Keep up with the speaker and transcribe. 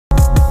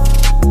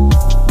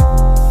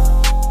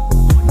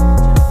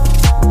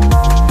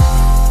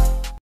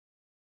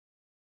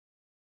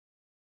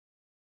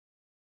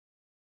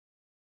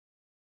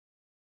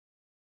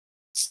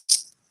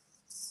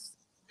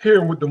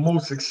Here with the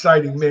most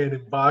exciting man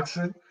in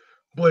boxing,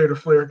 Blair the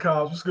Flair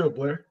Cobbs. What's good,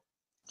 Blair?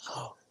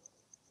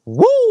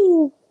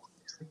 Woo!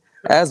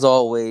 As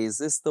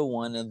always, it's the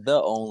one and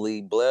the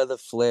only Blair the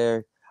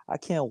Flair. I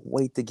can't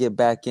wait to get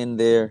back in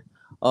there.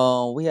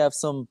 We have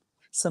some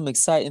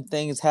exciting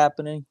things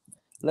happening.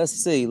 Let's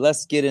see.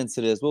 Let's get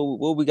into this.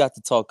 What we got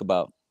to talk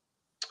about?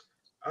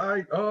 All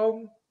right.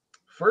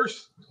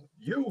 First,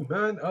 you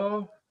man.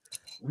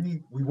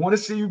 We want to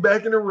see you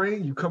back in the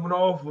ring. You coming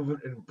off of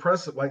an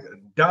impressive, like a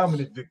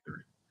dominant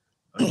victory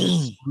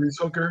against Maurice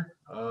Hooker.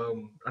 I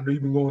know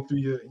you've been going through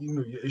your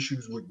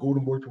issues with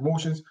Golden Boy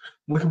Promotions.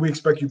 When can we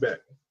expect you back?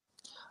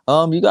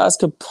 You guys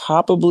could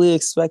probably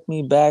expect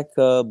me back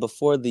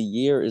before the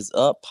year is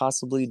up,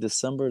 possibly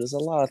December. There's a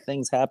lot of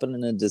things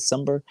happening in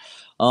December.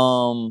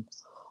 Um,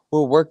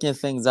 we're working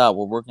things out.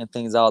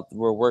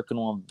 We're working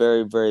on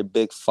very, very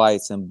big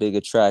fights and big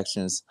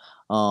attractions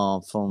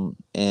from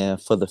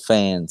and for the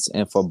fans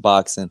and for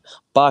boxing.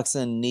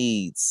 Boxing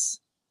needs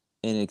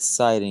an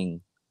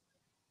exciting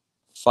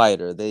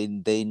fighter. They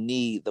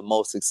need the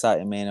most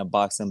exciting man in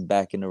boxing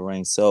back in the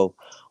ring. So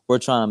we're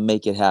trying to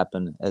make it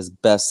happen as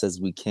best as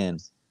we can.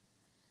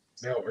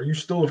 Now, are you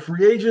still a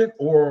free agent,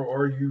 or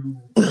are you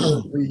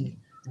currently,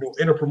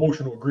 in a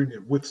promotional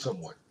agreement with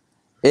someone?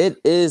 It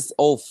is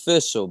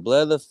official.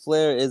 Blair the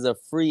Flair is a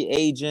free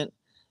agent,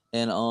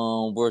 and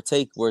we're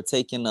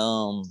taking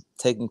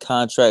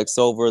contracts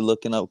over,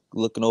 looking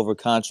over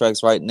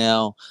contracts right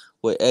now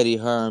with Eddie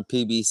Hearn,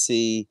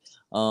 PBC,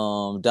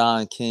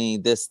 Don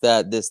King, this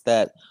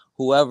that.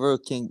 Whoever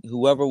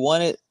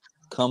want it,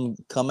 come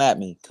at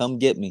me, come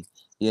get me.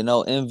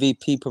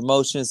 MVP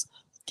Promotions,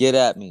 get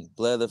at me.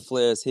 Blair the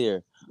Flair is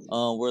here.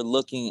 We're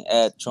looking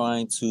at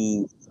trying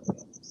to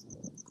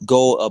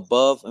go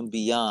above and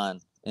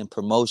beyond in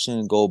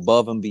promotion, go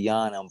above and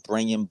beyond on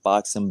bringing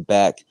boxing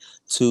back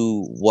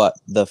to what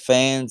the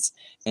fans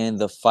and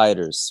the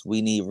fighters.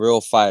 We need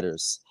real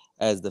fighters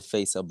as the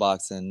face of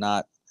boxing,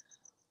 not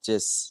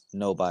just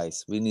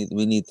nobodies. We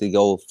need to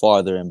go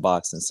farther in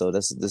boxing. So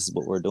this is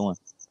what we're doing.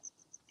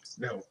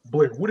 Now,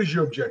 Blair, what is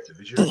your objective?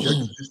 Is your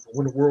objective just to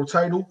win a world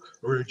title,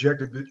 or your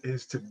objective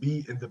is to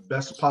be in the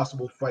best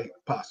possible fight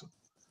possible?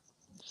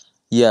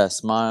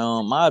 Yes,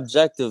 my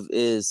objective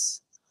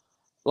is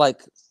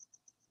like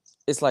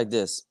it's like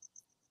this.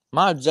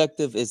 My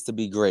objective is to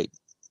be great,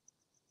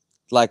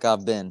 like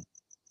I've been.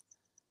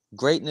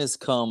 Greatness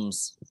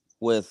comes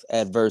with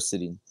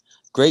adversity.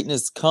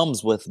 Greatness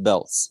comes with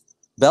belts.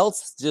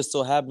 Belts just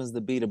so happens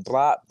to be the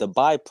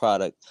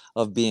byproduct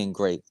of being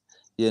great.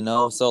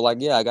 So like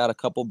yeah, I got a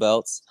couple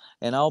belts,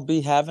 and I'll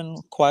be having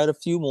quite a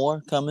few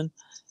more coming,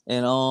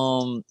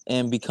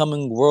 and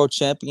becoming world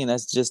champion.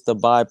 That's just the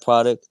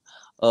byproduct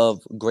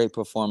of great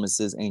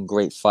performances and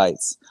great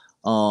fights.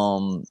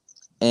 Um,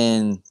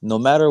 and no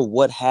matter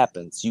what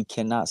happens, you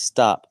cannot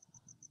stop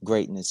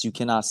greatness. You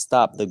cannot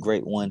stop the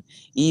great one.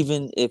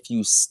 Even if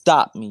you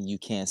stop me, you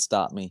can't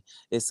stop me.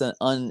 It's an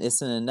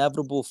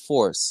inevitable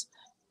force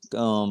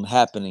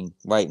happening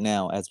right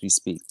now as we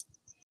speak.